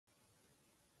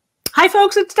Hi,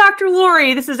 folks. It's Dr.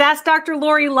 Lori. This is Ask Dr.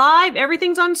 Lori Live.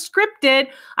 Everything's unscripted.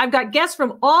 I've got guests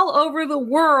from all over the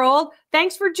world.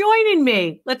 Thanks for joining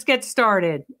me. Let's get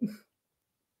started.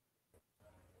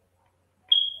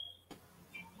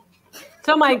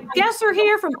 So my guests are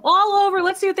here from all over.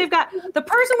 Let's see what they've got. The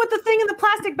person with the thing in the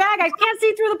plastic bag. I can't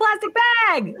see through the plastic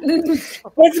bag. It's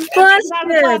busted.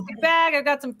 Plastic bag. I've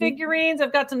got some figurines.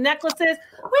 I've got some necklaces.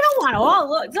 We don't want all.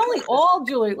 Look, it's only all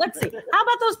jewelry. Let's see. How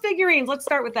about those figurines? Let's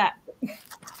start with that.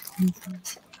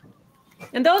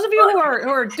 And those of you who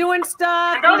are doing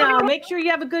stuff, make sure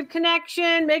you have a good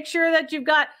connection. Make sure that you've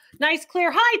got nice,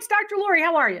 clear. Hi, it's Dr. Lori.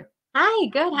 How are you? Hi,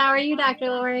 good. How are you,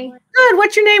 Dr. Lori? Good.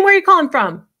 What's your name? Where are you calling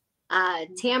from?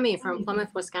 Tammy from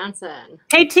Plymouth, Wisconsin.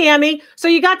 Hey, Tammy. So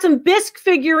you got some bisque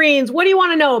figurines. What do you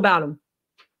want to know about them?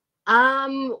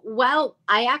 Well,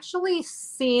 I actually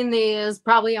seen these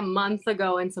probably a month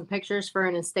ago in some pictures for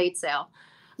an estate sale.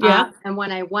 Yeah. And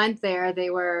when I went there, they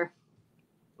were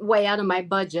way out of my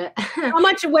budget. How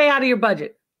much way out of your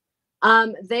budget?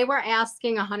 They were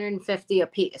asking $150 a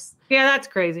piece. Yeah, that's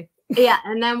crazy. Yeah.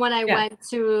 And then when I went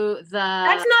to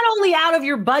that's not only out of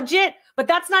your budget, but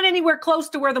that's not anywhere close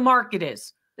to where the market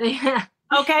is. Yeah.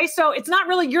 Okay. So it's not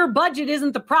really your budget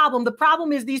isn't the problem. The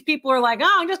problem is these people are like,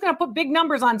 oh, I'm just going to put big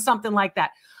numbers on something like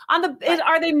that.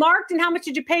 Are they marked, and how much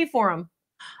did you pay for them?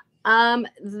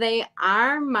 They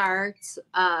are marked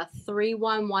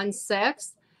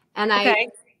 3116, and I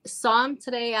saw them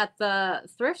today at the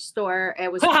thrift store. It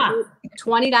was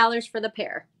 $20 for the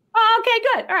pair. Oh, okay,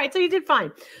 good. All right, so you did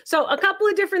fine. So a couple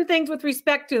of different things with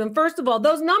respect to them. First of all,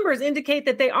 those numbers indicate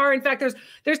that they are, in fact,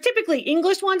 there's typically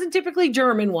English ones and typically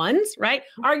German ones, right?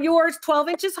 Are yours 12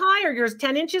 inches high or yours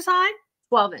 10 inches high?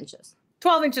 12 inches.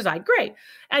 12 inches high. Great.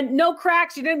 And no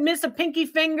cracks. You didn't miss a pinky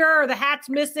finger or the hat's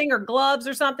missing or gloves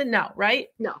or something? No, right?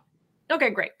 No. Okay,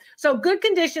 great. So good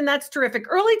condition. That's terrific.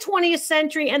 Early 20th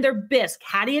century, and they're bisque.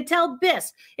 How do you tell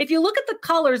bisque? If you look at the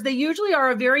colors, they usually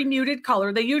are a very muted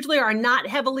color. They usually are not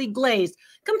heavily glazed.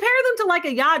 Compare them to like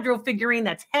a Yadro figurine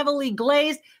that's heavily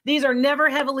glazed. These are never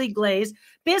heavily glazed.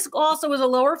 Bisque also is a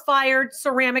lower fired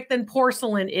ceramic than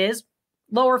porcelain is.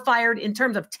 Lower fired in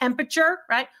terms of temperature,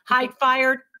 right? High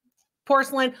fired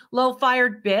porcelain, low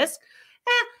fired bisque.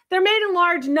 They're made in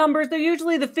large numbers. They're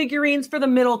usually the figurines for the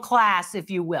middle class, if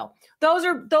you will.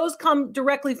 Those come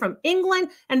directly from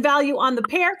England and value on the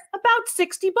pair about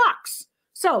 $60.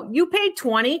 So you paid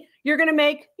 20, you're going to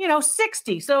make,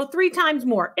 60. So 3 times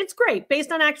more. It's great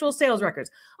based on actual sales records.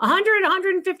 $100,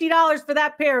 $150 for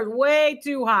that pair is way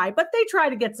too high, but they try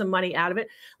to get some money out of it.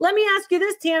 Let me ask you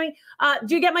this, Tammy.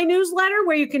 Do you get my newsletter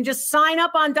where you can just sign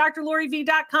up on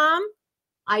drloriv.com?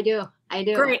 I do.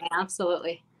 Great.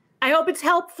 Absolutely. I hope it's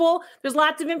helpful. There's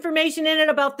lots of information in it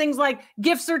about things like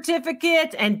gift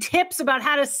certificates and tips about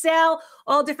how to sell,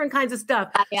 all different kinds of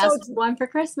stuff. I asked one for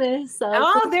Christmas. So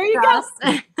there you go.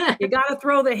 You got to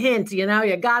throw the hint, you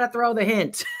got to throw the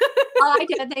hint. Oh, I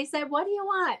did. They said, what do you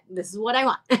want? This is what I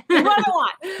want. What I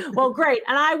want. Well, great.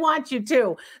 And I want you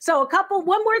too. So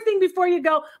one more thing before you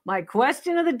go. My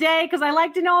question of the day, because I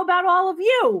like to know about all of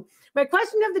you. My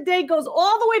question of the day goes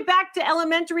all the way back to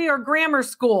elementary or grammar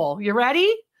school. You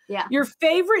ready? Yeah. Your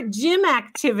favorite gym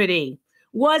activity,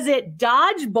 was it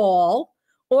dodgeball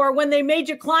or when they made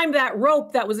you climb that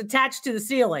rope that was attached to the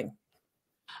ceiling?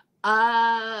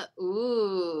 I'm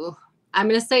going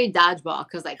to say dodgeball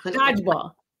because I couldn't.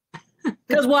 Dodgeball.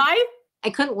 Because why? I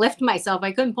couldn't lift myself.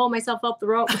 I couldn't pull myself up the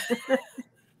rope.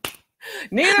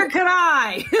 Neither could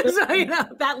I. So,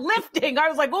 that lifting, I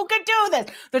was like, who could do this?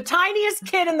 The tiniest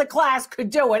kid in the class could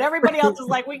do it. Everybody else is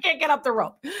like, we can't get up the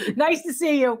rope. Nice to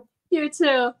see you. You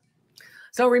too.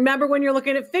 So remember, when you're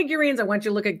looking at figurines, I want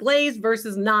you to look at glazed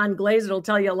versus non-glazed. It'll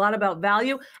tell you a lot about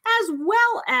value, as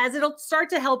well as it'll start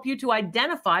to help you to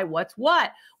identify what's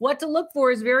what. What to look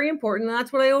for is very important, and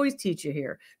that's what I always teach you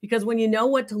here. Because when you know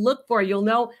what to look for, you'll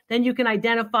know, then you can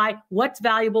identify what's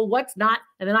valuable, what's not,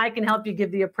 and then I can help you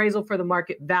give the appraisal for the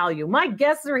market value. My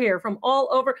guests are here from all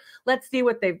over. Let's see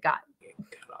what they've got.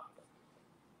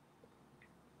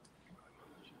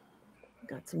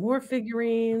 Got some more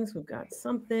figurines. We've got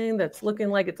something that's looking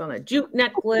like it's on a jute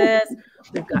necklace.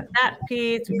 We've got that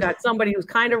piece. We've got somebody who's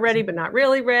kind of ready, but not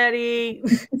really ready.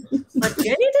 But I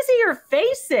need to see your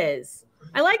faces.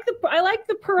 I like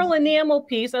the pearl enamel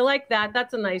piece. I like that.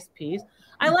 That's a nice piece.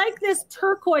 I like this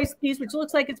turquoise piece, which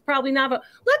looks like it's probably not.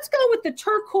 Let's go with the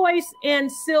turquoise and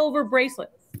silver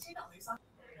bracelet.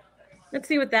 Let's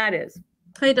see what that is.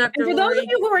 Hi, Dr. And for those of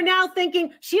you who are now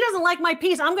thinking, she doesn't like my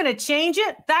piece, I'm going to change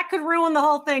it, that could ruin the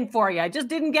whole thing for you. I just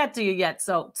didn't get to you yet.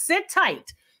 So sit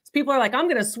tight. People are like, I'm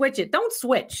going to switch it. Don't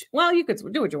switch. Well, you could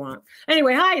do what you want.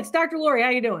 Anyway, hi, it's Dr. Lori. How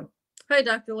you doing? Hi,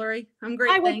 Dr. Lori. I'm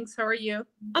great, Hi, thanks. How are you?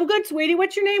 I'm good, sweetie.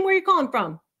 What's your name? Where are you calling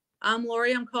from? I'm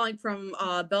Lori. I'm calling from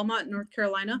Belmont, North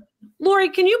Carolina. Lori,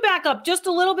 can you back up just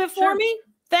a little bit for Sure. me?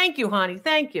 Thank you, honey.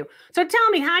 Thank you. So tell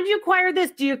me, how did you acquire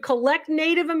this? Do you collect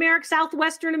Native American,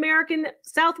 Southwestern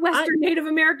Native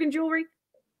American jewelry?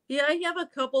 Yeah, I have a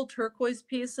couple turquoise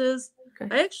pieces.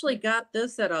 Okay. I actually got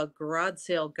this at a garage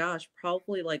sale, gosh,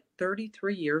 probably like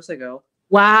 33 years ago.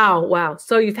 Wow, wow.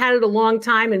 So you've had it a long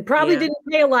time and probably Yeah. didn't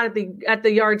pay a lot at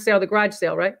the yard sale, the garage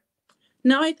sale, right?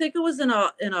 No, I think it was in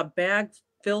a bag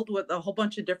filled with a whole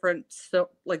bunch of different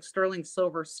like sterling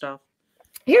silver stuff.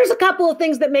 Here's a couple of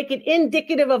things that make it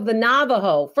indicative of the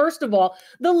Navajo. First of all,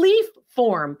 the leaf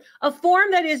form, a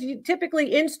form that is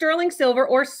typically in sterling silver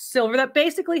or silver that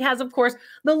basically has, of course,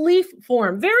 the leaf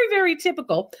form. Very, very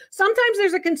typical. Sometimes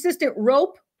there's a consistent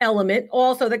rope element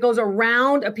also that goes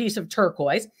around a piece of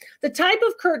turquoise. The type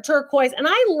of turquoise, and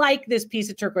I like this piece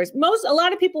of turquoise. A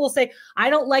lot of people will say, I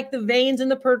don't like the veins in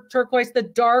the turquoise, the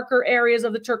darker areas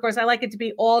of the turquoise. I like it to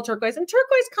be all turquoise. And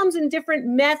turquoise comes in different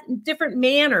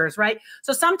manners, right?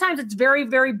 So sometimes it's very,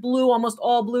 very blue, almost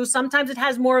all blue. Sometimes it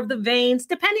has more of the veins,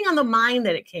 depending on the mine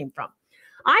that it came from.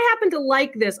 I happen to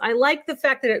like this. I like the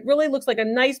fact that it really looks like a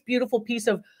nice, beautiful piece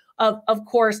of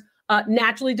course,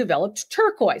 naturally developed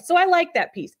turquoise. So I like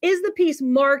that piece. Is the piece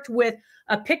marked with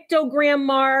a pictogram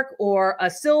mark or a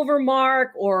silver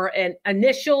mark or an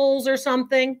initials or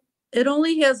something? It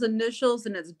only has initials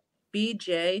and it's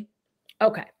BJ.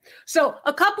 Okay. So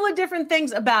a couple of different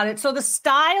things about it. So the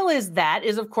style is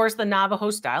of course the Navajo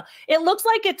style. It looks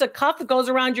like it's a cuff that goes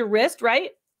around your wrist,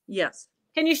 right? Yes.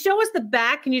 Can you show us the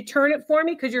back? Can you turn it for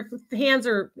me? Because your hands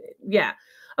are, yeah.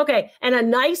 Okay. And a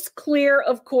nice clear,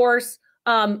 of course,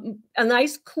 a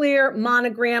nice clear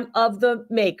monogram of the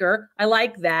maker. I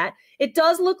like that. It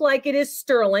does look like it is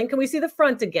sterling. Can we see the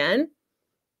front again?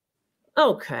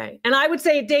 Okay. And I would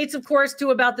say it dates, of course,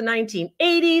 to about the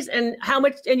 1980s. And how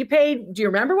much, and you paid, do you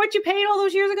remember what you paid all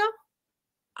those years ago?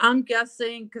 I'm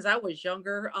guessing, because I was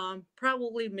younger,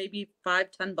 probably maybe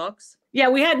 $5-10. Yeah,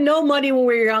 we had no money when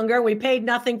we were younger. We paid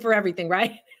nothing for everything,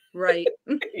 right? Right.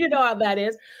 You know how that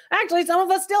is. Actually, some of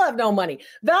us still have no money.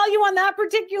 Value on that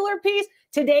particular piece,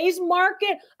 today's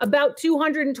market, about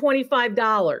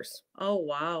 $225. Oh,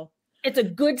 wow. It's a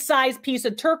good sized piece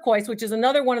of turquoise, which is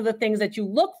another one of the things that you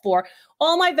look for.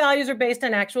 All my values are based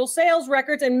on actual sales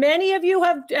records. And many of you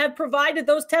have provided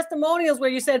those testimonials where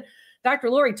you said, Dr.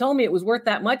 Lori told me it was worth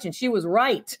that much. And she was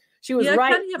right. She was right.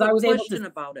 I kind of have a question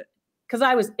about it. Because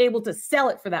I was able to sell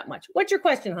it for that much. What's your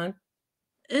question, hon?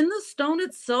 In the stone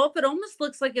itself, it almost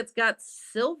looks like it's got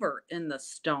silver in the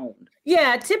stone.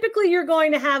 Yeah, typically you're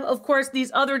going to have, of course,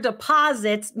 these other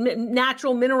deposits,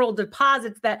 natural mineral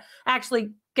deposits that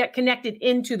actually get connected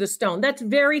into the stone. That's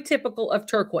very typical of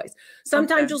turquoise.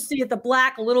 Sometimes you'll see at the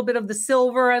black, a little bit of the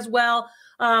silver as well.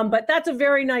 But that's a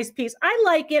very nice piece. I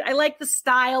like it. I like the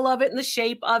style of it and the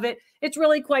shape of it. It's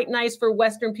really quite nice for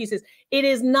Western pieces. It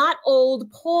is not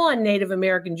old pawn Native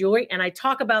American jewelry. And I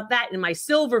talk about that in my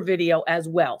silver video as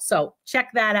well. So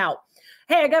check that out.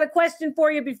 Hey, I got a question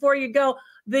for you before you go.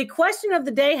 The question of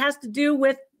the day has to do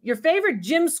with your favorite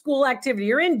gym school activity.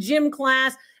 You're in gym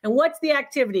class, and what's the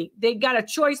activity? They got a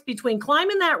choice between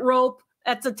climbing that rope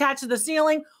that's attached to the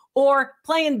ceiling or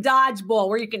playing dodgeball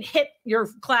where you can hit your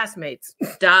classmates.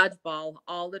 Dodgeball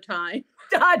all the time.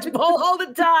 Dodgeball all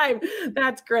the time.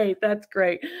 That's great. That's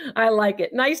great. I like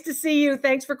it. Nice to see you.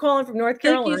 Thanks for calling from North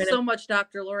Carolina. Thank you so much,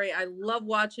 Dr. Lori. I love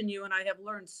watching you, and I have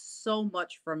learned so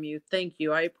much from you. Thank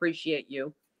you. I appreciate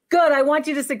you. Good. I want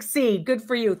you to succeed. Good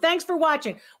for you. Thanks for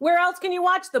watching. Where else can you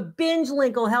watch? The binge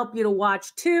link will help you to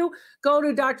watch too. Go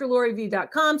to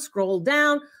drloriv.com, scroll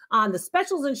down on the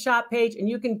specials and shop page, and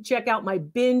you can check out my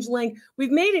binge link.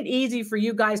 We've made it easy for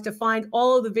you guys to find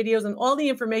all of the videos and all the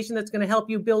information that's going to help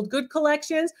you build good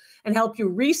collections and help you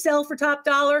resell for top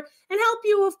dollar and help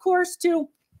you, of course, to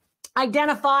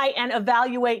identify and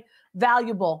evaluate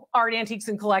valuable art, antiques,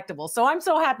 and collectibles. So I'm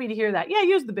so happy to hear that. Yeah,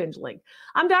 use the binge link.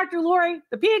 I'm Dr. Lori,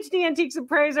 the PhD Antiques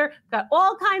Appraiser. Got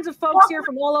all kinds of folks here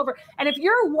from all over. And if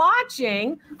you're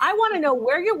watching, I want to know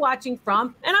where you're watching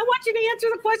from. And I want you to answer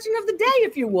the question of the day,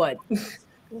 if you would.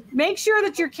 Make sure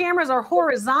that your cameras are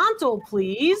horizontal,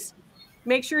 please.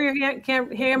 Make sure your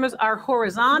cameras are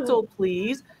horizontal,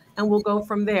 please. And we'll go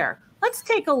from there. Let's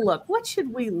take a look. What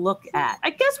should we look at?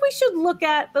 I guess we should look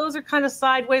at, those are kind of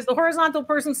sideways. The horizontal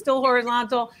person's still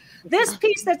horizontal. This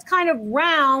piece that's kind of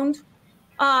round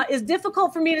is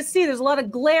difficult for me to see. There's a lot of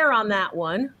glare on that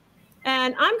one.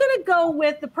 And I'm going to go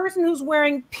with the person who's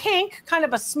wearing pink, kind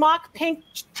of a smock pink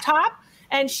top,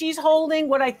 and she's holding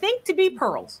what I think to be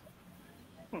pearls.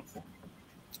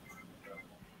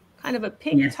 Kind of a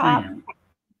pink top.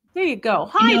 There you go.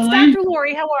 Hi, it's Dr.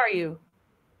 Lori. How are you?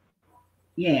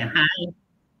 Yeah, hi.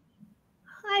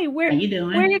 Hi, where How you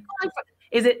doing? Where are you calling from?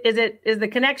 Is the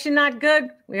connection not good?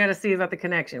 We got to see about the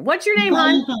connection. What's your name,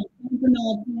 I'm hon? calling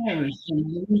from Saint Parish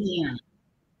in Louisiana.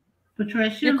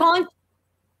 Patricia?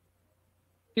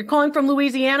 You're calling from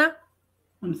Louisiana?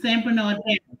 From Saint Bernard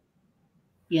Parish.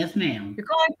 Yes, ma'am. You're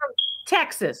calling from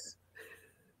Texas.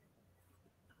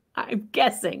 I'm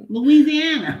guessing.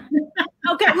 Louisiana.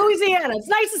 Okay, Louisiana. It's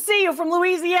nice to see you from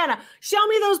Louisiana. Show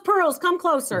me those pearls. Come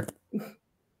closer.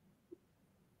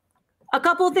 A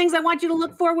couple of things I want you to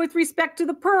look for with respect to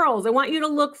the pearls. I want you to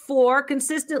look for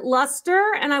consistent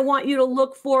luster, and I want you to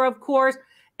look for, of course,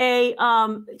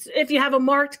 if you have a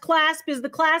marked clasp. Is the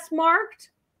clasp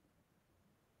marked?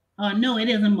 No, it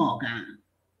isn't marked on.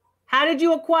 How did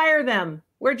you acquire them?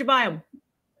 Where'd you buy them?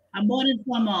 I bought it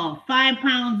from 5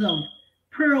 pounds of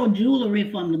pearl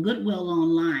jewelry from the Goodwill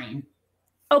online.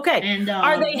 Okay. And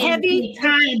are they heavy?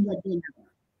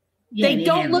 They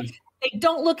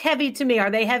don't look heavy to me. Are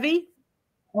they heavy?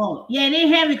 Oh, yeah, they're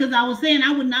heavy because I was saying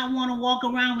I would not want to walk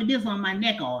around with this on my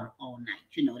neck all night.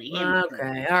 You know, they heavy.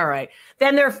 Okay, all right.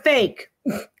 Then they're fake.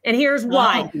 And here's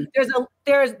why.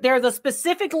 There's a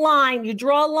specific line. You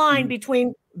draw a line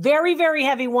between very, very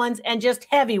heavy ones and just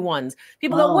heavy ones.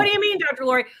 People go, what do you mean, Dr.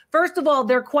 Lori? First of all,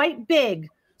 they're quite big.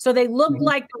 So they look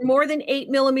like they're more than 8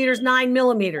 millimeters, 9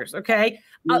 millimeters. Okay.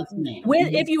 Yes,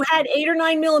 if you had 8 or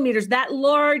 9 millimeters, that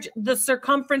large, the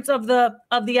circumference of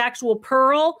the actual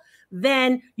pearl,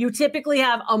 then you typically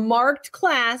have a marked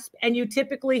clasp, and you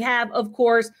typically have, of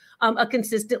course, a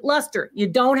consistent luster. You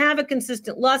don't have a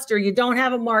consistent luster, you don't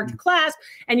have a marked clasp,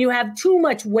 and you have too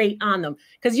much weight on them.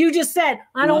 Because you just said,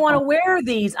 I don't want to wear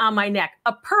these on my neck.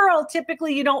 A pearl,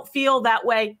 typically you don't feel that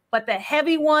way, but the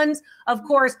heavy ones, of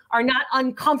course, are not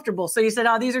uncomfortable. So you said,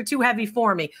 oh, these are too heavy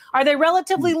for me. Are they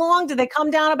relatively long? Do they come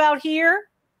down about here?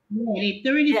 Yeah,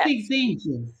 they're 36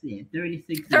 inches. Yeah,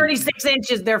 36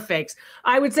 inches, they're fakes.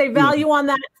 I would say value on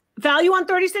that. Value on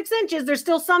 36 inches, there's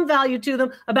still some value to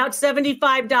them, about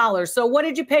 $75. So what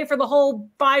did you pay for the whole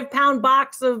 5-pound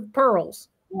box of pearls?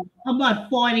 About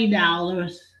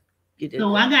 $40.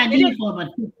 So I got these for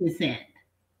about 50 cents.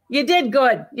 You did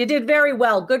good. You did very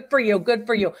well. Good for you. Good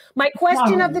for you. My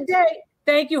question of the day,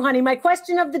 thank you, honey. My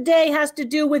question of the day has to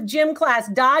do with gym class,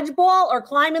 dodgeball or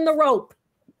climbing the rope?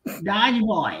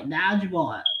 Dodgeball.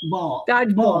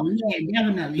 Yeah,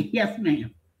 definitely. Yes,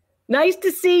 ma'am. Nice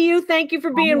to see you. Thank you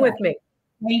for being with me.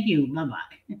 Thank you.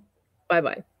 Bye-bye.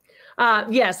 Bye-bye.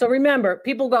 Yeah, so remember,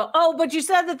 people go, oh, but you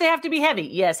said that they have to be heavy.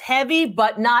 Yes, heavy,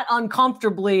 but not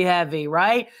uncomfortably heavy,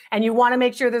 right? And you want to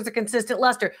make sure there's a consistent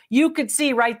luster. You could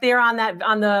see right there on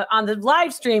the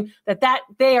live stream that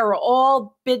they are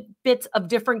all bits of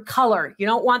different color. You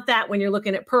don't want that when you're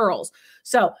looking at pearls.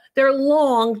 So they're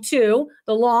long too.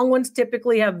 The long ones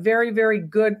typically have very, very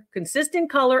good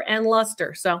consistent color and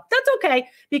luster. So that's okay,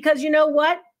 because you know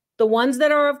what? The ones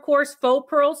that are, of course, faux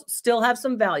pearls still have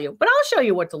some value, but I'll show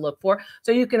you what to look for.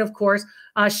 So you can, of course,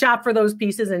 shop for those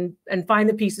pieces and find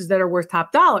the pieces that are worth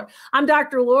top dollar. I'm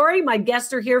Dr. Lori. My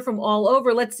guests are here from all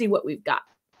over. Let's see what we've got.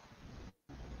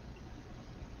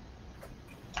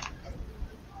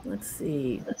 Let's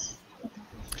see.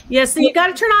 Yeah, so you got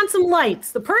to turn on some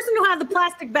lights. The person who had the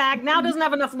plastic bag now doesn't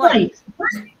have enough lights.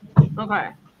 Okay.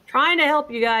 Trying to help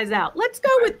you guys out. Let's go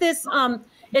with this.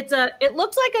 It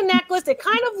looks like a necklace. It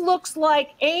kind of looks like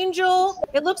angel.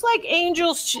 It looks like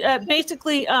angel,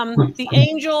 basically the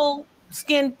angel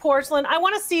skin porcelain. I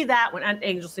want to see that one.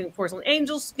 Angel skin porcelain.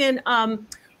 Angel skin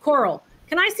coral.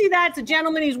 Can I see that? It's a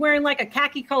gentleman. He's wearing like a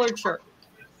khaki colored shirt.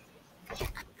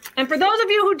 And for those of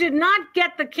you who did not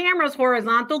get the cameras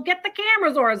horizontal, get the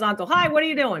cameras horizontal. Hi, what are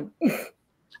you doing?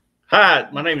 Hi,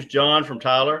 my name is John from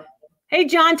Tyler. Hey,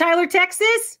 John, Tyler,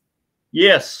 Texas?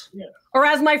 Yes. Or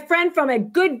as my friend from a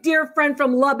good dear friend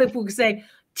from Lubbock would say,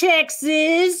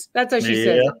 Texas. That's how she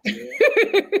says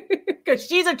it. Because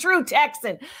she's a true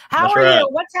Texan. How are you?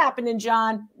 What's happening,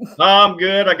 John? I'm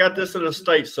good. I got this at an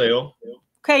estate sale.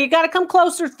 Okay, you got to come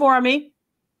closer for me.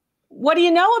 What do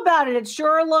you know about it? It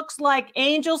sure looks like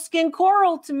angel skin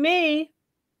coral to me.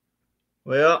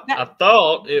 Well, I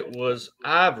thought it was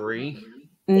ivory.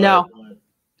 No.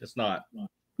 It's not.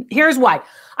 Here's why.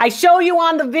 I show you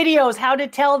on the videos how to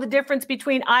tell the difference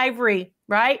between ivory,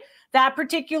 right? That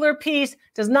particular piece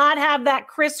does not have that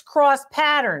crisscross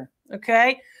pattern,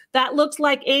 okay? That looks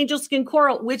like angel skin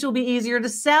coral, which will be easier to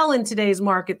sell in today's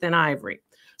market than ivory.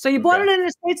 So you bought it at an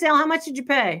estate sale. How much did you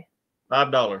pay?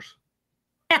 $5.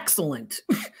 Excellent.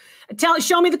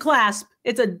 Show me the clasp.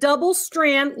 It's a double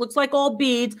strand, looks like all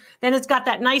beads. Then it's got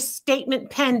that nice statement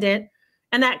pendant.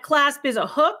 And that clasp is a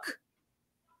hook,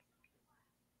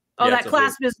 Oh, Yeah, that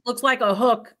clasp looks like a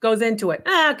hook goes into it.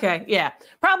 Okay, yeah.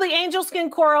 Probably angel skin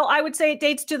coral. I would say it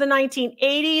dates to the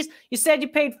 1980s. You said you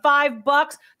paid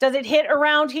 $5. Does it hit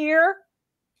around here?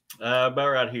 About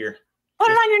right here. Put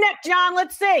it on your neck, John.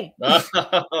 Let's see.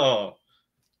 Oh.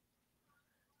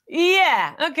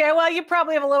 Yeah. Okay. Well, you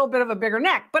probably have a little bit of a bigger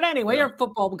neck. But anyway, you're a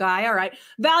football guy. All right.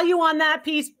 Value on that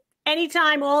piece,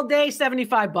 anytime, all day,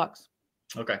 $75.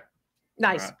 Okay.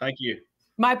 Nice. Right, thank you.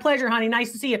 My pleasure, honey.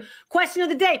 Nice to see you. Question of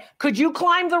the day. Could you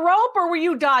climb the rope or were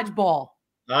you dodgeball?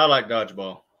 I like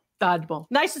dodgeball. Dodgeball.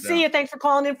 Nice to see you. Thanks for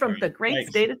calling in from the great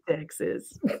state of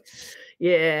Texas.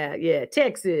 Yeah,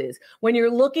 Texas. When you're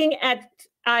looking at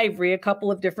ivory, a couple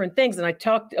of different things, and I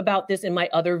talked about this in my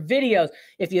other videos.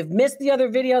 If you've missed the other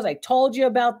videos, I told you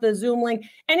about the Zoom link.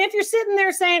 And if you're sitting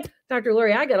there saying, Dr.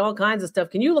 Lurie, I got all kinds of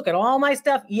stuff. Can you look at all my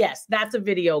stuff? Yes, that's a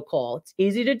video call. It's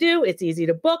easy to do. It's easy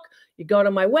to book. You go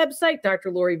to my website,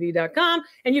 drluriev.com,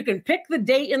 and you can pick the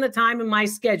date and the time in my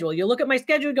schedule. You look at my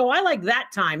schedule and go, I like that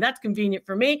time. That's convenient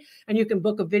for me. And you can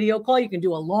book a video call. You can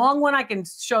do a long one. I can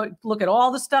look at all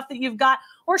the stuff that you've got,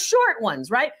 or short ones,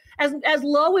 right? As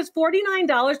low as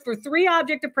 $49 for 3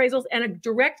 object appraisals and a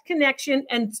direct connection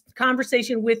and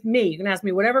conversation with me. You can ask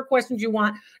me whatever questions you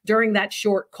want during that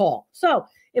short call. So,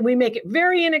 and we make it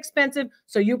very inexpensive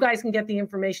so you guys can get the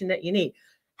information that you need.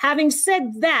 Having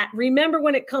said that, remember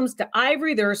when it comes to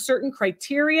ivory, there are certain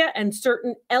criteria and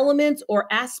certain elements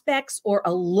or aspects or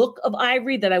a look of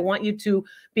ivory that I want you to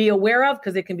be aware of,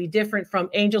 because it can be different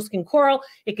from angel skin coral.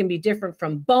 It can be different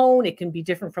from bone. It can be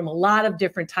different from a lot of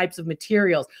different types of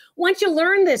materials. Once you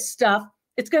learn this stuff,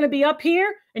 it's going to be up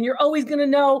here and you're always going to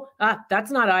know,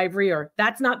 that's not ivory or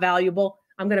that's not valuable.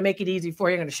 I'm going to make it easy for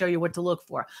you. I'm going to show you what to look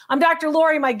for. I'm Dr.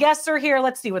 Lurie. My guests are here.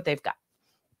 Let's see what they've got.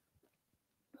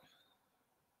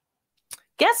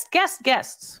 Guests.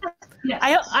 Yes.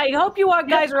 I hope you all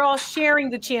guys are all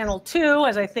sharing the channel too,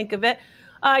 as I think of it.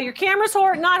 Your camera's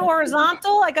not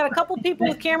horizontal. I got a couple people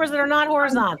with cameras that are not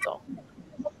horizontal.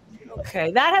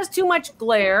 Okay, that has too much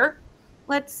glare.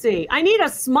 Let's see. I need a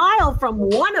smile from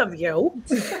one of you.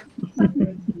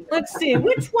 Let's see.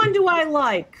 Which one do I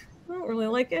like? I don't really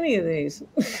like any of these.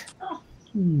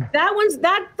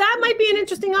 That might be an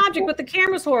interesting object, but the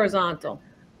camera's horizontal.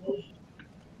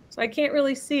 So I can't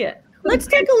really see it. Let's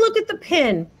take a look at the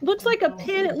pin. Looks like a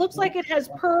pin. It looks like it has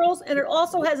pearls, and it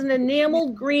also has an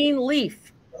enameled green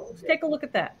leaf. Let's take a look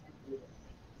at that.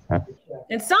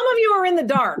 And some of you are in the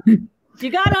dark. You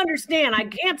got to understand, I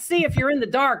can't see if you're in the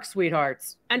dark,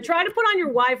 sweethearts. And try to put on your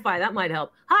Wi-Fi. That might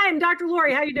help. Hi, I'm Dr.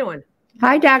 Lurie. How you doing?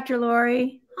 Hi, Dr.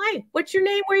 Lurie. Hi. What's your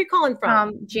name? Where are you calling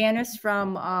from? Janice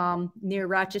from near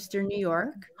Rochester, New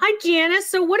York. Hi, Janice.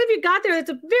 So what have you got there?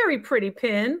 That's a very pretty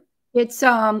pin. It's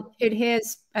it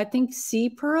has, I think, sea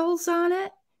pearls on it.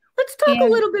 Let's talk a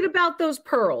little bit about those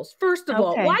pearls. First of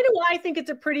all, why do I think it's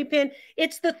a pretty pin?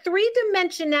 It's the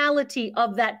 3-dimensionality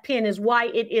of that pin is why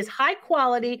it is high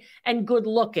quality and good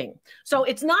looking. So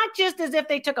it's not just as if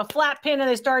they took a flat pin and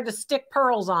they started to stick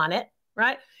pearls on it,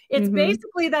 right? It's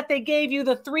basically that they gave you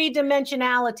the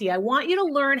 3-dimensionality. I want you to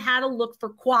learn how to look for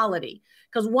quality,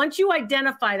 because once you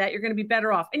identify that, you're going to be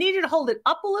better off. I need you to hold it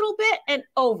up a little bit and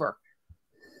over.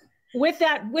 With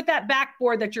that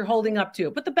backboard that you're holding up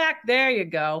to. Put the back, there you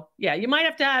go. Yeah, you might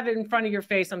have to have it in front of your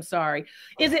face. I'm sorry.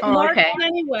 Is it marked in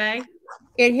any way?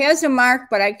 It has a mark,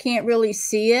 but I can't really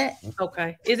see it.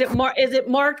 Okay. Is it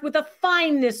marked with a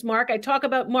fineness mark? I talk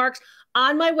about marks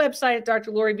on my website at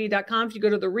drluriev.com. If you go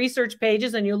to the research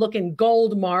pages and you look in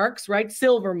gold marks, right?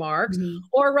 Silver marks,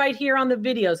 or right here on the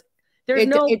videos.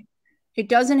 It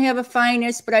doesn't have a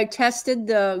fineness, but I tested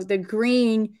the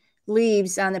green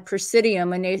leaves on the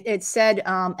Presidium, and it said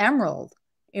emerald.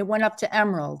 It went up to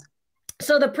emerald.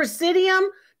 So the Presidium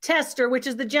tester, which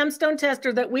is the gemstone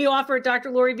tester that we offer at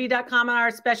drluriev.com on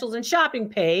our specials and shopping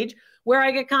page, where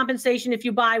I get compensation if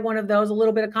you buy one of those, a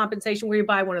little bit of compensation where you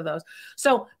buy one of those.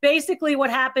 So basically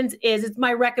what happens is, it's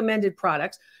my recommended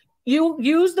products. You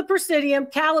use the Presidium,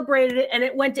 calibrated it, and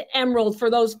it went to emerald for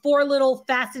those 4 little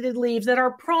faceted leaves that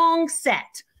are prong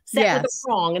set with a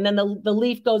prong, and then the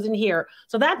leaf goes in here.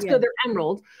 So that's good. They're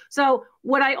emerald. So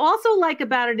what I also like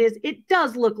about it is it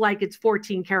does look like it's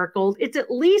 14 karat gold. It's at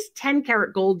least 10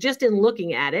 karat gold just in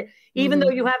looking at it, even though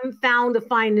you haven't found a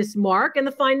fineness mark, and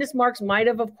the fineness marks might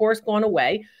have, of course, gone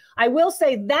away. I will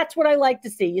say that's what I like to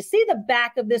see. You see the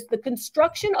back of this, the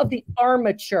construction of the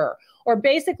armature, or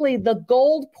basically the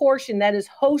gold portion that is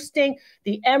hosting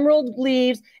the emerald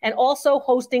leaves and also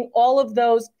hosting all of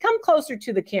those. Come closer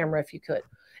to the camera if you could.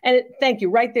 And thank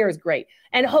you. Right there is great.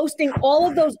 And hosting all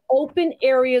of those open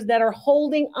areas that are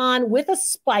holding on with a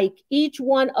spike, each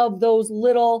one of those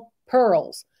little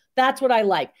pearls. That's what I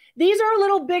like. These are a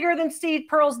little bigger than seed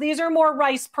pearls. These are more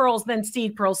rice pearls than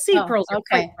seed pearls. Seed pearls are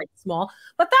quite small,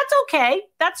 but that's okay.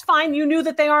 That's fine. You knew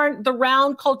that they aren't the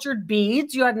round cultured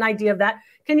beads. You had an idea of that.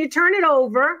 Can you turn it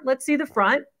over? Let's see the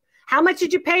front. How much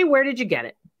did you pay? Where did you get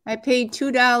it? I paid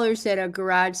 $2 at a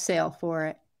garage sale for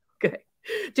it. Okay.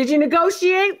 Did you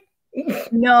negotiate?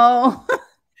 No.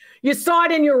 You saw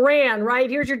it and you ran, right?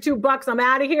 Here's your $2. I'm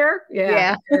out of here.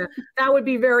 Yeah. That would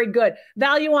be very good.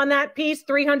 Value on that piece,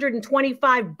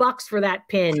 $325 for that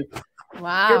pin.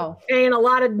 Wow. You're paying a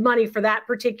lot of money for that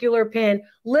particular pin.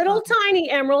 Little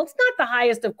tiny emerald. It's not the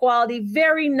highest of quality.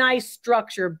 Very nice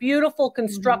structure. Beautiful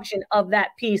construction of that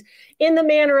piece in the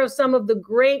manner of some of the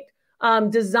great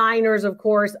designers, of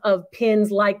course, of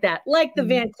pins like that, like the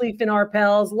Van Cleef &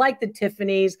 Arpels, like the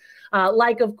Tiffany's,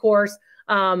 like, of course,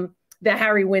 the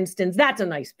Harry Winston's. That's a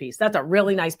nice piece. That's a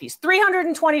really nice piece.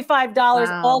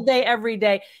 $325 all day, every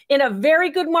day. In a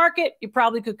very good market, you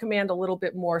probably could command a little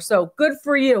bit more. So good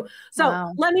for you.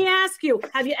 So let me ask you,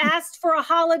 have you asked for a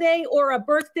holiday or a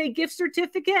birthday gift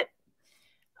certificate?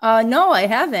 No, I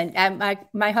haven't.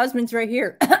 My husband's right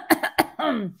here.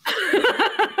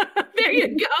 There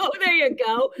you go. There you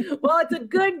go. Well, it's a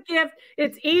good gift.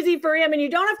 It's easy for him, and you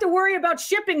don't have to worry about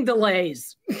shipping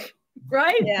delays.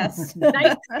 Right? Yes.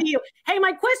 Nice to see you. Hey,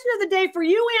 my question of the day for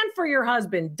you and for your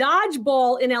husband,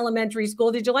 dodgeball in elementary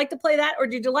school. Did you like to play that, or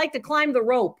did you like to climb the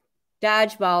rope?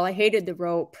 Dodgeball. I hated the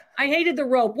rope. I hated the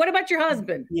rope. What about your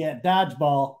husband? Yeah,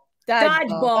 dodgeball.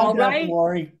 Dodgeball, right?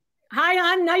 Lori. Hi,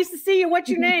 hon. Nice to see you. What's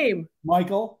your name?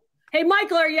 Michael. Hey,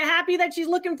 Michael, are you happy that she's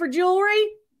looking for jewelry?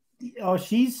 Oh,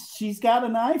 she's got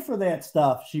an eye for that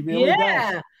stuff. She really does.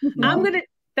 Yeah.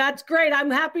 That's great.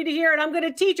 I'm happy to hear it. I'm going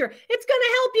to teach her. It's going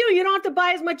to help you. You don't have to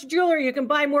buy as much jewelry. You can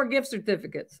buy more gift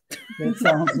certificates. That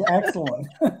sounds excellent.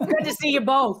 Good to see you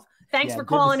both. Thanks for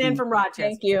calling in from Rochester.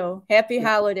 Thank you. Happy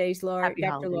holidays, Lori. Happy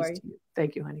holidays to you.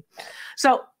 Thank you, honey.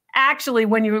 So actually,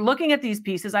 when you're looking at these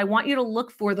pieces, I want you to look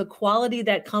for the quality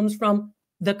that comes from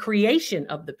the creation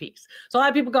of the piece. So a lot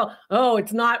of people go, oh,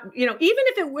 it's not, even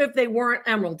if they weren't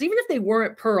emeralds, even if they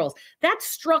weren't pearls, that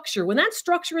structure, when that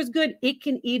structure is good, it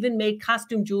can even make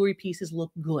costume jewelry pieces look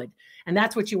good. And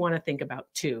that's what you want to think about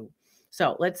too.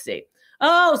 So let's see.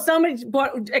 Oh, somebody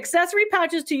bought accessory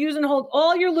pouches to use and hold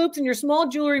all your loops and your small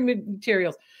jewelry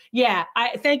materials. Yeah,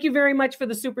 I thank you very much for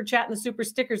the super chat and the super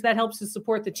stickers. That helps to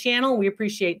support the channel. We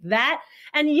appreciate that.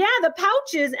 And yeah, the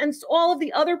pouches and all of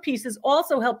the other pieces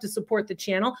also help to support the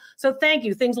channel. So thank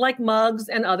you. Things like mugs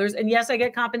and others. And yes, I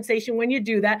get compensation when you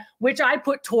do that, which I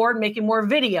put toward making more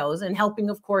videos and helping,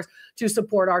 of course, to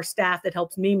support our staff that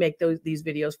helps me make these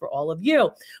videos for all of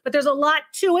you. But there's a lot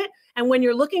to it. And when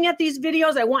you're looking at these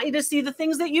videos, I want you to see the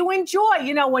things that you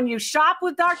enjoy. When you shop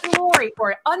with Dr. Lori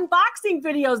or unboxing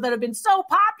videos that have been so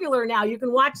popular now, you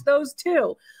can watch those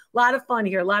too. A lot of fun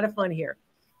here. A lot of fun here.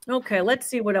 Okay, let's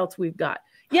see what else we've got.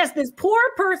 Yes, this poor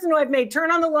person who I've made turn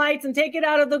on the lights and take it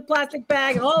out of the plastic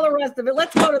bag and all the rest of it.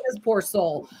 Let's go to this poor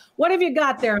soul. What have you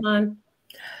got there, hon?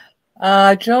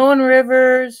 Joan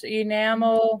Rivers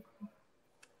enamel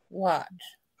watch.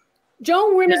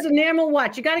 Joan Rivers enamel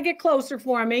watch. You got to get closer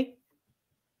for me.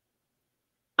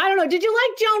 I don't know. Did you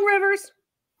like Joan Rivers?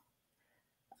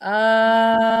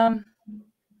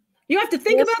 You have to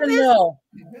think yes about and this. No.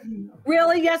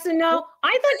 Really? Yes and no.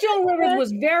 I thought Joan Rivers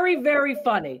was very, very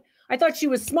funny. I thought she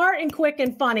was smart and quick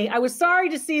and funny. I was sorry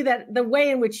to see that the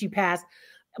way in which she passed.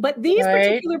 But these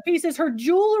particular pieces, her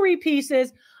jewelry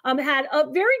pieces, had a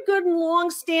very good and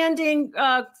long-standing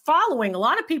following. A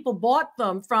lot of people bought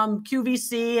them from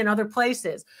QVC and other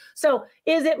places. So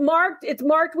is it marked? It's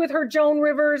marked with her Joan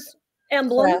Rivers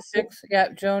emblem. Classics. Yeah,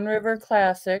 Joan River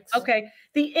Classics. Okay.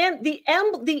 The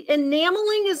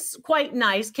enameling is quite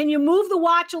nice. Can you move the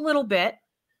watch a little bit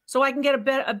so I can get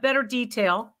a better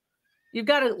detail? You've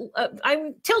got to,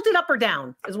 I'm tilted up or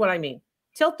down is what I mean.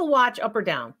 Tilt the watch up or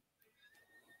down.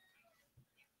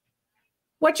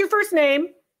 What's your first name?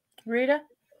 Rita.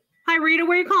 Hi, Rita.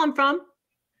 Where are you calling from?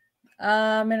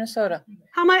 Minnesota.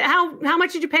 How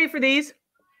much did you pay for these?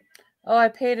 Oh, I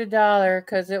paid $1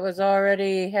 because it was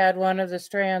already had one of the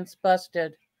strands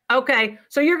busted. Okay.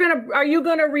 So are you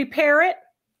gonna repair it?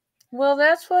 Well,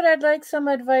 that's what I'd like some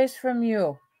advice from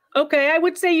you. Okay. I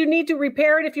would say you need to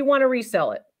repair it if you want to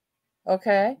resell it.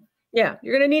 Okay. Yeah.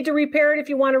 You're going to need to repair it if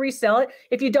you want to resell it.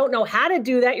 If you don't know how to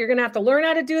do that, you're going to have to learn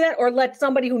how to do that or let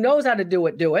somebody who knows how to do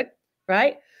it.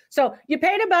 Right. So you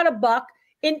paid about $1.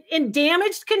 In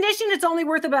damaged condition, it's only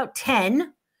worth about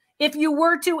 10. If you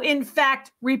were to, in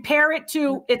fact, repair it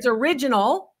to its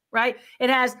original, right?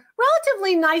 It has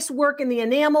relatively nice work in the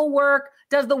enamel work.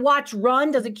 Does the watch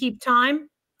run? Does it keep time?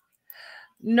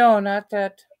 No, not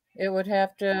that. It would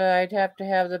have to, I'd have to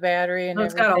have the battery and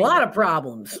It's everything. got a lot of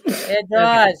problems. It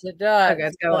does, it does. Okay,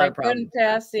 it's got a But lot I of problems. couldn't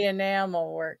pass the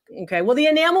enamel work. Okay, well, the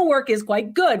enamel work is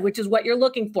quite good, which is what you're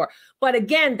looking for. But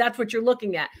again, that's what you're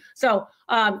looking at. So,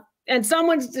 and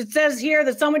it says here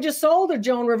that someone just sold a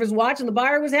Joan Rivers watch and the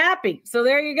buyer was happy. So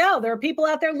there you go. There are people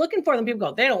out there looking for them. People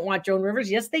go, they don't want Joan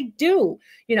Rivers. Yes, they do.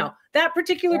 You know, that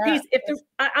particular piece,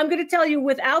 I'm going to tell you,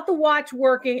 without the watch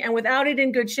working and without it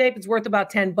in good shape, it's worth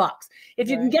about $10. If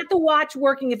you can get the watch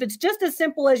working, if it's just as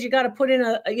simple as you got to put in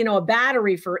a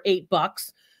battery for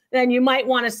 $8, then you might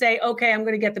want to say, okay, I'm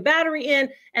going to get the battery in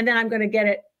and then I'm going to get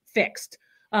it fixed.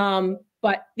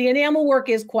 But the enamel work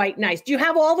is quite nice. Do you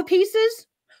have all the pieces?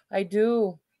 I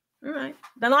do. All right.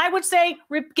 Then I would say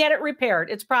get it repaired.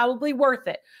 It's probably worth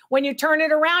it. When you turn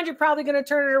it around, you're probably going to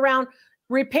turn it around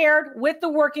repaired with the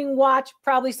working watch,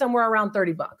 probably somewhere around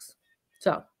 $30.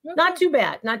 So not too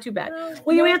bad. Not too bad.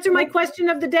 Will you answer my question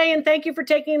of the day? And thank you for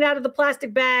taking it out of the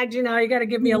plastic bags. You know, you got to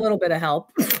give me a little bit of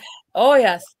help. Oh,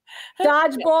 yes.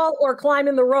 Dodgeball or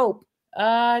climbing the rope?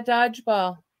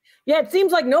 Dodgeball. Yeah, it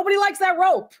seems like nobody likes that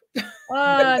rope.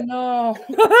 No.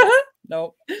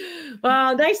 Nope.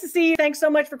 Well, nice to see you. Thanks so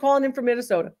much for calling in from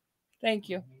Minnesota. Thank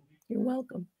you. You're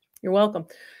welcome. You're welcome.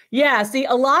 Yeah, see,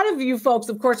 a lot of you folks,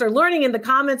 of course, are learning in the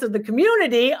comments of the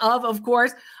community of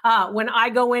course, when I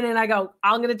go in and I go,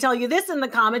 I'm going to tell you this in the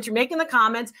comments, you're making the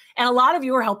comments, and a lot of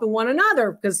you are helping one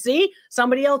another because, see,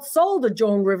 somebody else sold a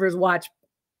Joan Rivers watch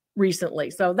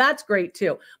recently. So that's great,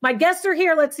 too. My guests are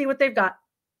here. Let's see what they've got.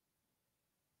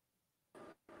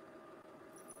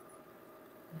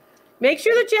 Make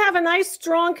sure that you have a nice,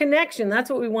 strong connection.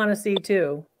 That's what we want to see,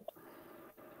 too.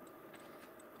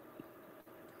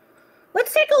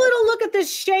 Let's take a little look at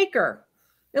this shaker.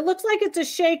 It looks like it's a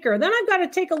shaker. Then I've got to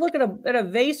take a look at a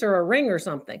vase or a ring or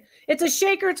something. It's a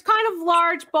shaker. It's kind of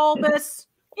large, bulbous.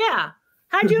 Yeah.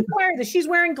 How'd you acquire this? She's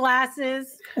wearing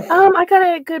glasses. I got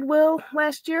it at Goodwill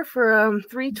last year for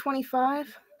 $3.25.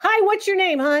 Hi, what's your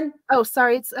name, hon? Oh,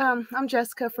 sorry. It's I'm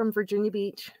Jessica from Virginia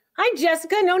Beach. Hi,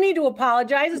 Jessica. No need to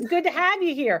apologize. It's good to have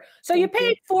you here. So you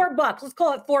paid $4. Let's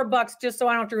call it $4 just so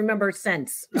I don't have to remember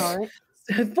cents. All right.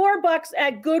 $4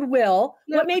 at Goodwill.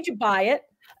 Yep. What made you buy it?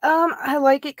 I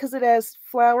like it because it has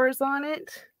flowers on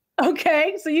it.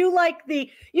 Okay. So you like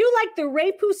the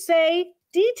Repoussé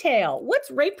detail. What's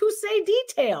Repoussé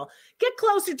detail? Get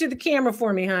closer to the camera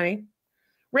for me, honey.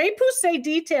 Repoussé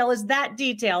detail is that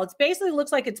detail. It basically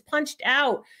looks like it's punched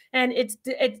out and it's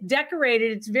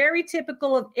decorated. It's very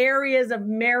typical of areas of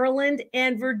Maryland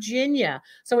and Virginia.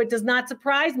 So it does not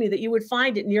surprise me that you would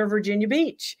find it near Virginia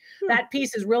Beach. That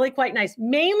piece is really quite nice.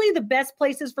 Mainly the best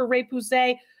places for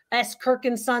Repoussé, S. Kirk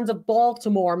and Sons of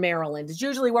Baltimore, Maryland. It's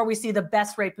usually where we see the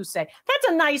best Repoussé. That's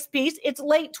a nice piece. It's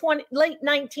late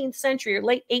 19th century or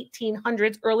late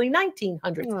 1800s, early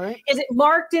 1900s. Right. Is it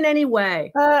marked in any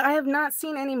way? I have not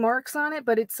seen any marks on it,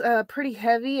 but it's pretty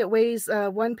heavy. It weighs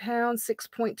 1 pound,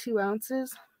 6.2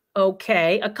 ounces.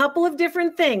 Okay, a couple of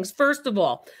different things. First of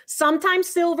all, sometimes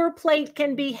silver plate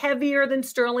can be heavier than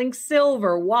sterling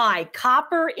silver. Why?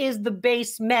 Copper is the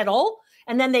base metal.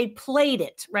 And then they plate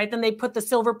it, right? Then they put the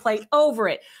silver plate over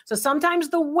it. So sometimes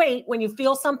the weight, when you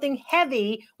feel something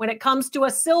heavy, when it comes to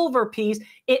a silver piece,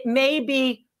 it may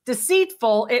be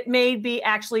deceitful. It may be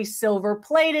actually silver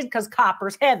plated because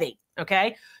copper's heavy,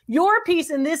 okay? Your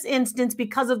piece in this instance,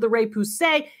 because of the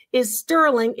Repoussé, is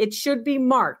sterling. It should be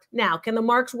marked. Now, can the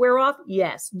marks wear off?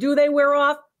 Yes. Do they wear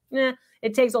off?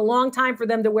 It takes a long time for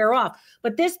them to wear off.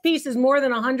 But this piece is more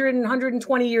than 100 and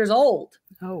 120 years old.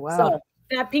 Oh, wow. So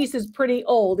that piece is pretty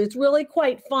old. It's really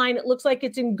quite fine. It looks like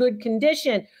it's in good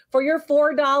condition. For your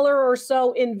 $4 or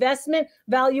so investment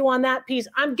value on that piece,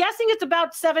 I'm guessing it's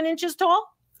about 7 inches tall?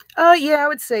 Yeah, I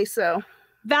would say so.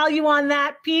 Value on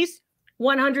that piece,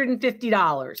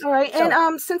 $150. All right. So,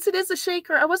 and since it is a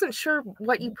shaker, I wasn't sure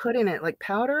what you put in it, like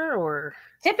powder or...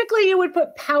 Typically, you would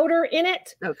put powder in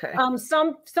it. Okay.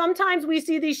 Sometimes we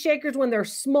see these shakers when they're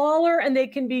smaller and they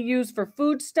can be used for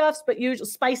foodstuffs, but usually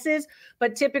spices.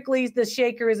 But typically, the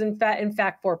shaker is in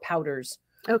fact for powders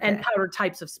and powder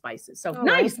types of spices. So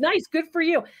nice. Good for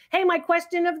you. Hey, my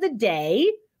question of the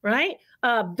day, right?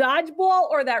 Dodgeball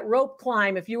or that rope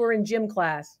climb if you were in gym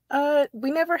class?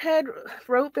 We never had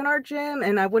rope in our gym,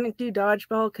 and I wouldn't do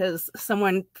dodgeball because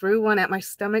someone threw one at my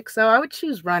stomach. So I would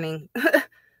choose running.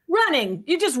 Running.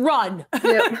 You just run.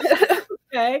 Yep.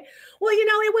 Okay. Well,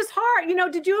 it was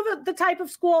hard. Did you have the type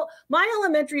of school? My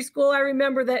elementary school, I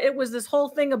remember that it was this whole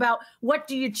thing about what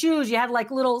do you choose? You had like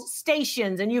little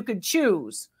stations and you could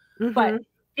choose. Mm-hmm. But,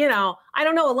 I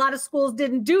don't know. A lot of schools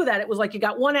didn't do that. It was like you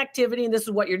got one activity and this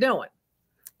is what you're doing.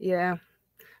 Yeah.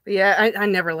 But yeah, I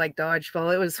never liked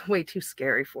dodgeball. It was way too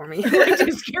scary for me. Way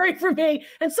too scary for me.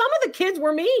 And some of the kids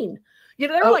were mean. You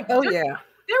know, they were yeah.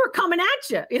 They were coming at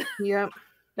you. Yep.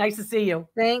 Nice to see you.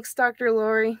 Thanks, Dr.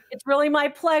 Lori. It's really my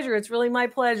pleasure. It's really my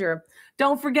pleasure.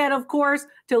 Don't forget, of course,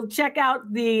 to check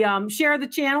out the share the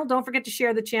channel. Don't forget to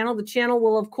share the channel. The channel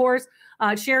will, of course,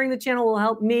 sharing the channel will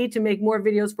help me to make more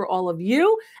videos for all of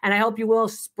you. And I hope you will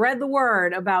spread the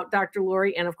word about Dr.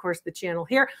 Lori and, of course, the channel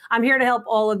here. I'm here to help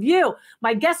all of you.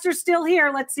 My guests are still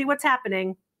here. Let's see what's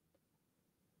happening.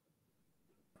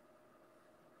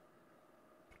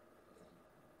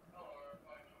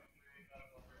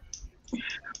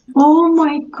 Oh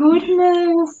my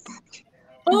goodness.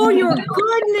 Oh, your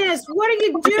goodness. What are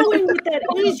you doing with that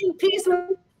Asian piece?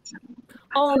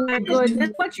 Oh my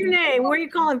goodness. What's your name? Where are you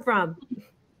calling from?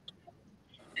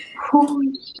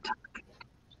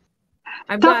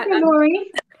 Dr.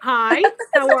 Lori. Hi,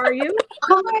 how are you?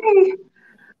 Hi.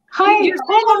 Hi. You're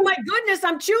saying, oh my goodness,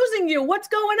 I'm choosing you. What's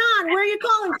going on? Where are you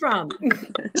calling from?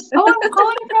 Oh, I'm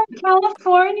calling from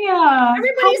California.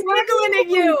 Everybody's giggling at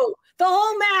you. The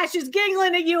whole mash is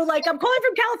giggling at you like, I'm calling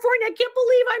from California. I can't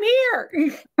believe I'm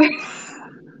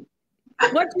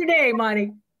here. What's your name,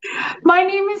 honey? My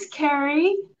name is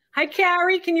Carrie. Hi,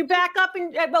 Carrie. Can you back up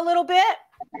a little bit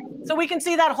so we can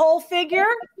see that whole figure?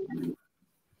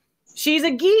 She's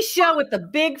a geisha with the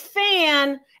big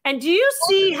fan. And do you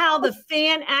see how the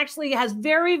fan actually has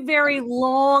very, very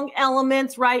long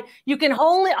elements, right? You can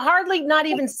hardly not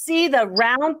even see the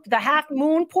half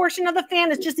moon portion of the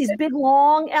fan. It's just these big,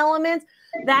 long elements.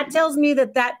 That tells me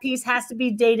that that piece has to be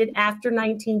dated after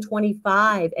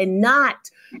 1925 and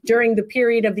not during the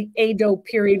period of the Edo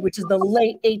period, which is the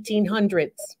late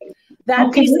 1800s.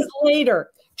 That piece is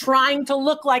later, trying to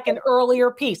look like an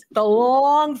earlier piece. The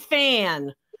long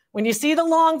fan. When you see the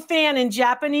long fan in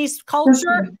Japanese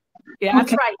culture, yeah,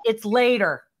 that's right. It's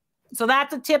later. So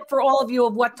that's a tip for all of you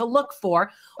of what to look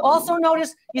for. Also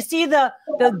notice, you see the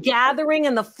gathering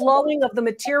and the flowing of the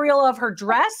material of her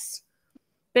dress,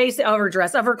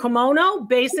 of her kimono.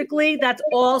 Basically, that's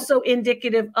also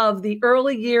indicative of the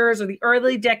early years or the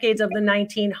early decades of the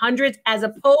 1900s, as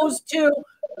opposed to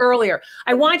earlier.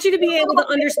 I want you to be able to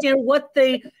understand what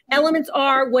the elements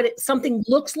are, what something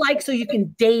looks like, so you can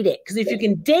date it. Because if you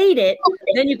can date it,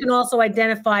 then you can also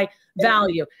identify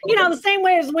value. You know, the same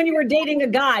way as when you were dating a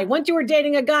guy. Once you were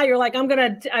dating a guy, you're like, I'm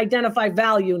going to identify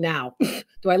value now.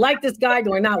 Do I like this guy?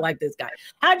 Do I not like this guy?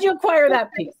 How'd you acquire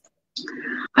that piece?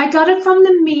 I got it from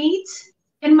the meet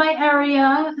in my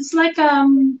area. It's like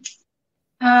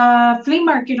flea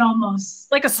market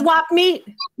almost. Like a swap meet?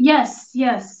 Yes,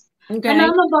 yes. Okay. And on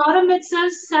the bottom it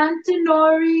says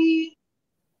Santinori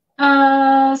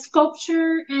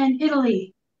sculpture in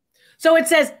Italy. So it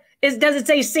says, does it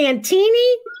say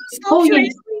Santini sculpture? Oh,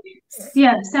 yes.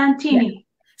 Yeah, Santini. Yeah.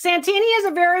 Santini is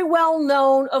a very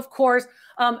well-known, of course,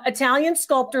 Italian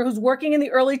sculptor who's working in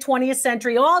the early 20th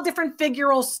century, all different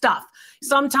figural stuff.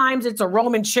 Sometimes it's a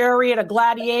Roman chariot, a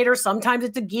gladiator. Sometimes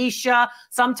it's a geisha.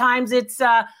 Sometimes it's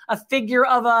a figure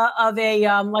of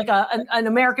an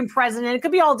American president. It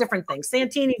could be all different things.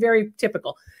 Santini, very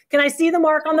typical. Can I see the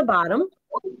mark on the bottom?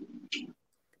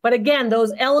 But again,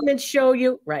 those elements show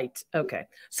you, right, okay.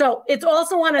 So it's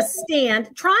also on a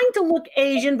stand, trying to look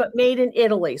Asian, but made in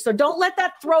Italy. So don't let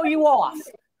that throw you off.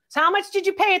 So how much did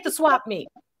you pay at the swap meet?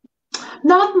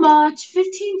 Not much,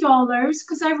 $15,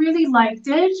 because I really liked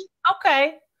it.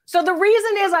 Okay, so the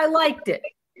reason is I liked it.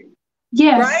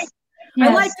 Yes. Right? Yes.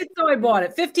 I liked it, so I bought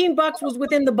it. $15 was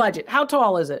within the budget. How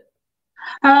tall is it?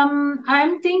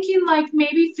 I'm thinking like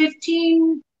maybe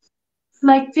 15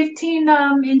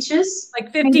 inches.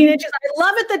 Like 15 inches. I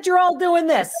love it that you're all doing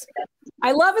this.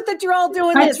 I love it that you're all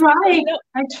doing this. That's right.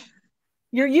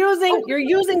 You're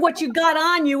using what you got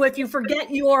on you if you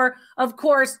forget your, of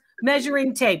course,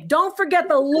 measuring tape. Don't forget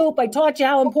the loop. I taught you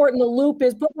how important the loop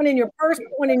is. Put one in your purse, put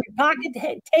one in your pocket,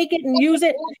 take it and use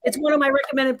it. It's one of my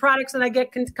recommended products, and I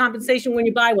get compensation when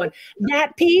you buy one.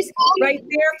 That piece right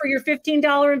there for your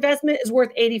 $15 investment is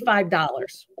worth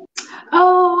 $85.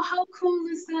 Oh, how cool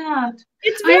is that?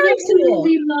 It's very cool. I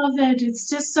absolutely love it. It's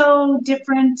just so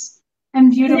different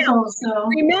and beautiful. Now, so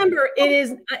remember, it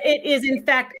is in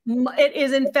fact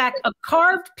a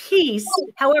carved piece.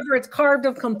 However, it's carved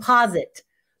of composite.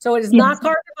 So it is not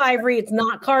carved of ivory. It's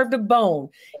not carved of bone.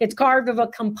 It's carved of a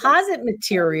composite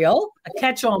material, a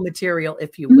catch-all material,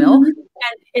 if you will. And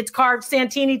it's carved.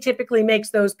 Santini typically makes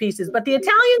those pieces. But the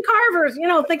Italian carvers, you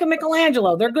know, think of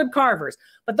Michelangelo. They're good carvers.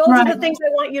 But those are the things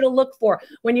I want you to look for.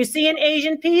 When you see an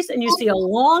Asian piece and you see a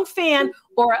long fan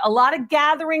or a lot of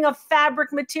gathering of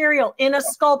fabric material in a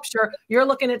sculpture, you're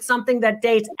looking at something that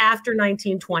dates after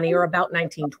 1920 or about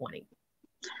 1920.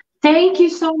 Thank you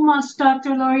so much,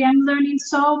 Dr. Lori. I'm learning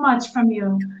so much from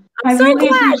you. I so really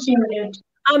glad. appreciate it.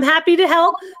 I'm happy to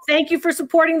help. Thank you for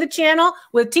supporting the channel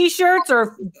with t-shirts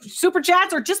or super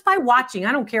chats or just by watching.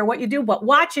 I don't care what you do, but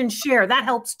watch and share. That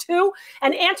helps too.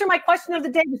 And answer my question of the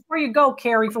day before you go,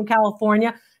 Carrie from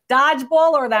California.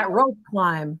 Dodgeball or that rope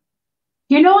climb?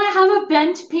 You know, I have a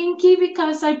bent pinky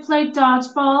because I played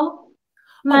dodgeball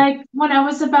like when I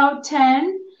was about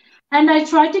 10. And I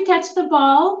tried to catch the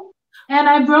ball and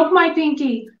I broke my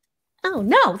pinky. Oh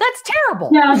no, that's terrible.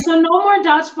 Yeah, so no more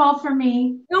dodgeball for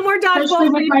me. No more dodgeball especially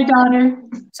for with you. my daughter.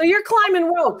 So you're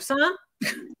climbing ropes, huh?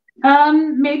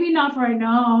 Maybe not right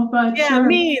now, but yeah, sure.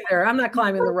 me either. I'm not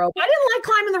climbing the rope. I didn't like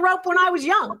climbing the rope when I was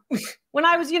young. When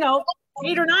I was, 8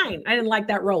 or 9, I didn't like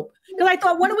that rope because I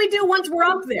thought, what do we do once we're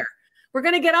up there? We're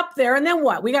going to get up there and then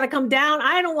what? We got to come down.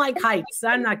 I don't like heights.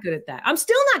 I'm not good at that. I'm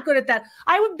still not good at that.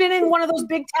 I've been in one of those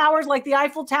big towers like the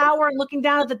Eiffel Tower and looking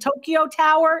down at the Tokyo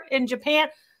Tower in Japan.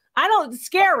 It's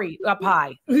scary up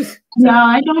high. Yeah,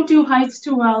 I don't do heights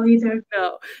too well either.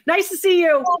 No. Nice to see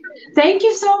you. Thank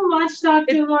you so much,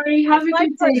 Dr. Lori. Have a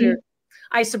good day.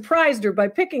 I surprised her by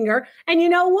picking her. And you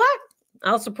know what?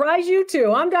 I'll surprise you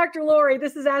too. I'm Dr. Lori.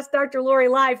 This is Ask Dr. Lori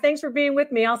Live. Thanks for being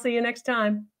with me. I'll see you next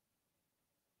time.